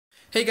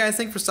Hey guys,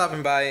 thanks for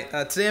stopping by.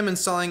 Today I'm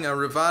installing a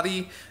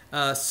Ruvati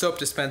soap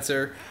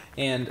dispenser,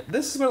 and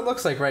this is what it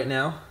looks like right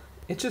now.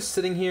 It's just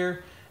sitting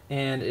here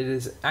and it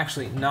is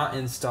actually not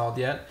installed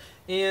yet,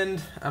 and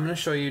I'm going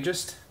to show you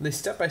just the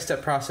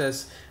step-by-step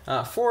process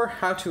for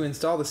how to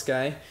install this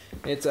guy.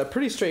 It's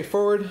pretty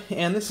straightforward,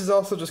 and this is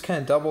also just kind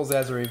of doubles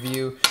as a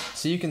review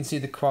so you can see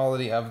the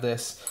quality of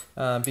this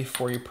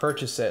before you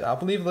purchase it. I'll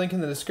leave a link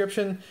in the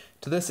description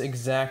to this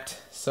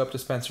exact soap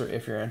dispenser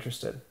if you're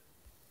interested.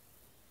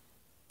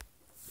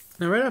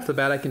 Now right off the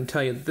bat I can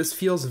tell you that this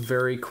feels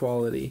very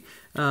quality.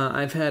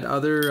 I've had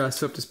other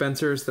soap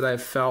dispensers that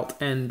I've felt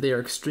and they are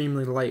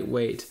extremely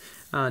lightweight.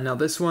 Now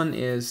this one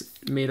is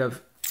made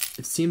of,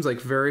 it seems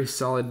like very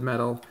solid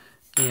metal,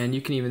 and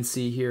you can even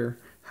see here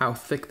how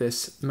thick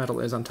this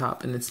metal is on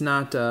top. And it's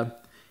not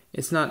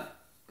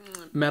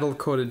metal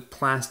coated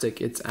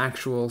plastic, it's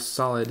actual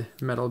solid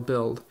metal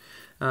build.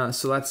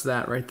 So that's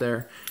that right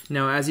there.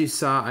 Now as you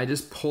saw, I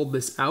just pulled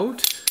this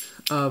out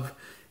of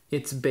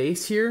its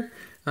base here.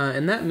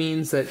 And that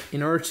means that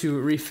in order to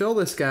refill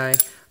this guy,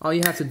 all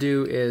you have to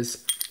do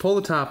is pull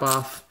the top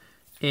off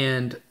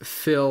and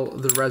fill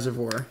the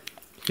reservoir.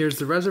 Here's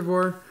the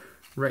reservoir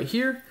right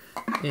here,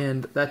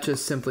 and that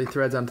just simply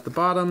threads onto the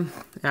bottom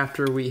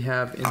after we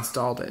have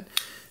installed it.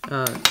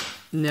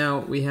 Now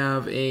we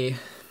have a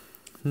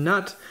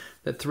nut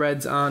that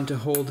threads on to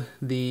hold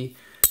the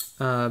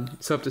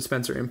soap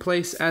dispenser in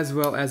place, as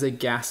well as a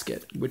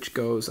gasket which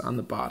goes on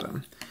the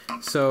bottom.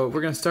 So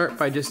we're going to start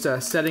by just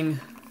setting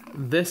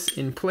this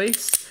in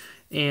place,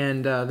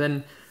 and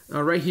then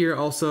right here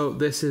also,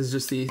 this is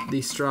just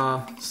the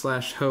straw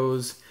slash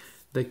hose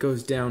that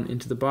goes down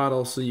into the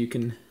bottle so you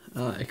can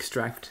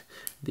extract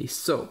the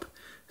soap.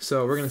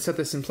 So we're going to set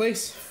this in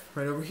place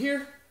right over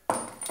here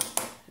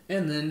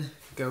and then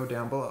go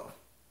down below.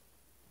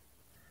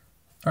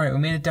 Alright, we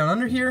made it down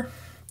under here,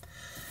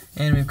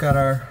 and we've got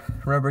our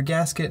rubber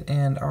gasket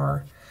and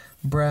our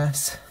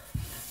brass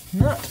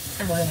nut,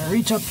 and we're going to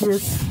reach up here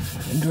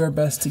and do our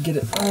best to get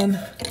it on.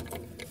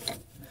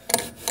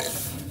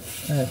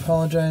 I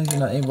apologize, you're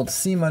not able to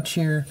see much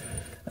here.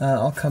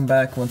 I'll come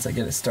back once I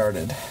get it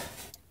started.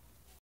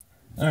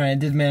 Alright, I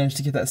did manage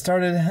to get that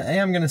started. I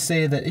am going to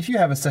say that if you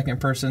have a second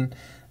person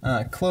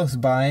close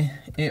by,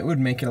 it would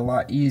make it a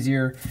lot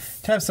easier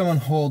to have someone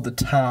hold the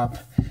top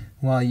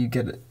while you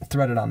get it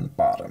threaded on the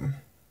bottom.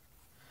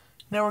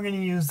 Now we're going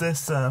to use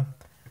this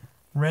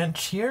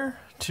wrench here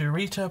to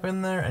reach up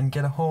in there and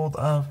get a hold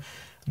of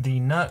the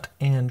nut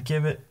and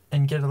get it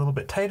a little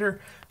bit tighter.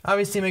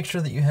 Obviously make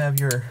sure that you have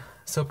your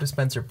soap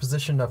dispenser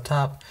positioned up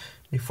top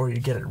before you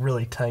get it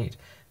really tight.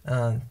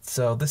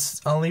 So this,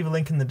 I'll leave a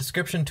link in the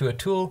description to a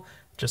tool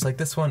just like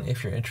this one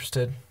if you're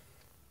interested.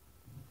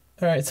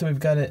 Alright, so we've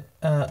got it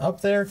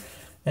up there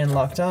and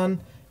locked on,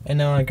 and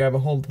now I grab a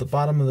hold of the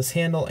bottom of this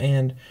handle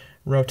and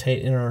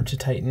rotate in order to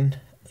tighten,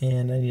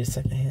 and I need a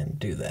second hand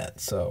to do that.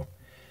 So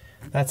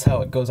that's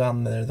how it goes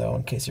on there though,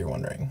 in case you're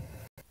wondering.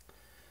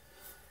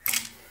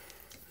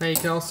 Now you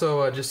can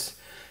also just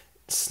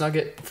snug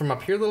it from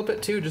up here a little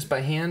bit too, just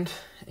by hand,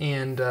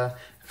 and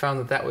found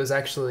that that was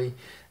actually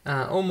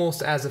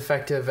almost as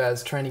effective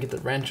as trying to get the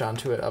wrench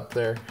onto it up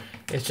there.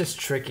 It's just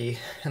tricky,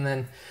 and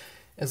then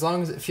as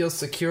long as it feels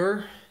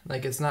secure,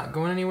 like it's not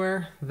going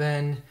anywhere,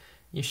 then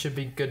you should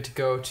be good to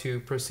go to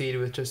proceed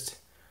with just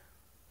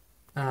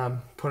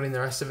putting the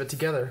rest of it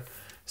together.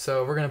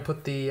 So we're going to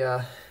put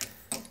the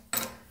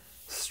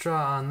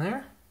straw on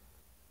there.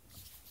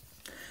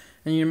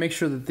 And you make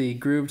sure that the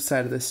grooved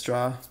side of the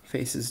straw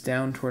faces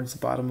down towards the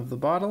bottom of the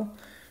bottle.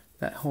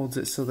 That holds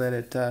it so that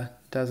it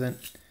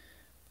doesn't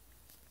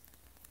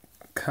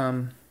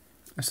come,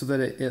 so that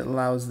it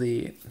allows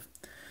the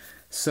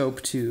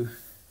soap to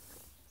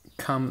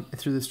come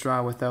through the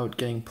straw without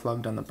getting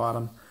plugged on the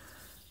bottom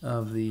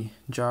of the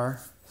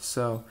jar.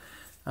 So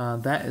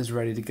that is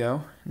ready to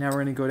go. Now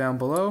we're going to go down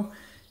below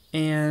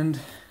and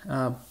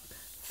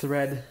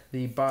thread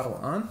the bottle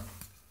on.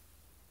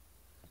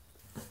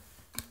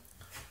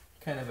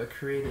 Kind of a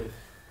creative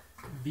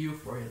view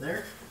for you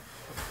there.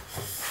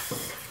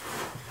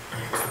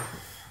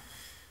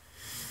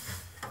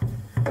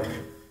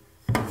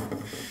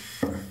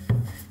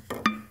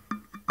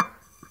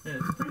 And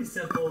it's pretty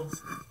simple.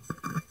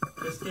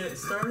 Just get it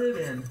started,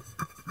 and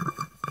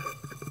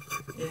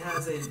it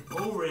has an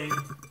O-ring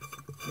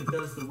that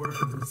does the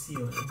work of the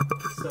sealing.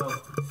 So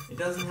it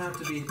doesn't have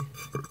to be,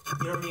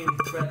 you don't need any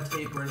thread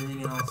tape or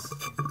anything else.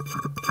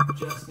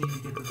 You just need to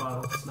get the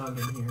bottle snug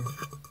in here.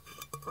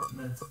 And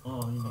that's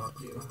all you need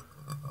to do.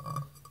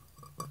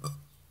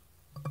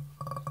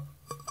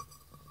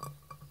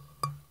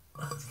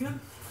 That's good.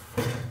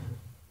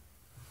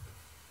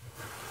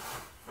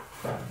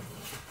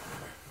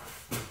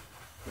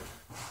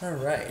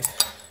 Alright.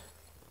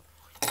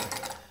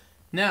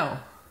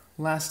 Now,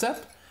 last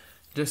step,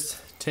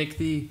 just take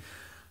the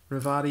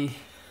Ruvati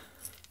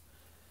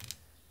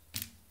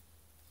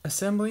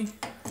assembly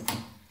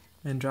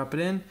and drop it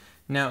in.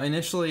 Now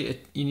initially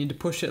you need to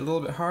push it a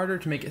little bit harder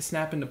to make it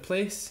snap into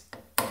place,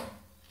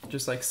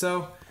 just like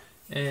so.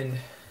 And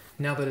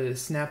now that it is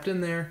snapped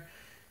in there,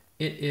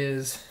 it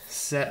is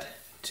set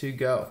to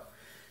go.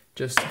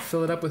 Just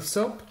fill it up with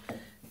soap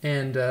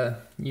and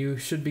you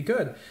should be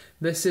good.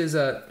 This is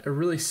a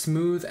really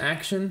smooth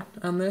action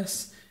on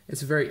this.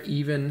 It's a very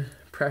even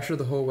pressure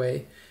the whole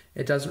way.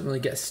 It doesn't really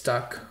get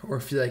stuck or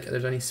feel like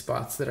there's any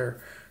spots that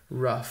are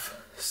rough.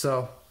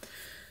 So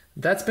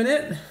that's been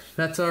it.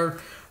 That's our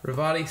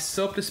Ruvati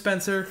soap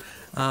dispenser.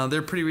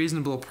 They're pretty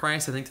reasonable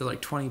price. I think they're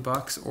like 20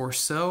 bucks or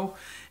so.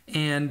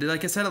 And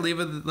like I said, I'll leave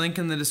a link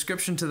in the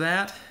description to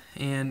that.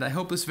 And I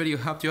hope this video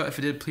helped you out. If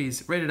it did,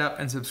 please rate it up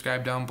and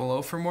subscribe down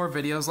below for more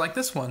videos like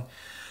this one.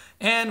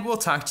 And we'll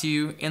talk to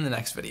you in the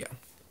next video.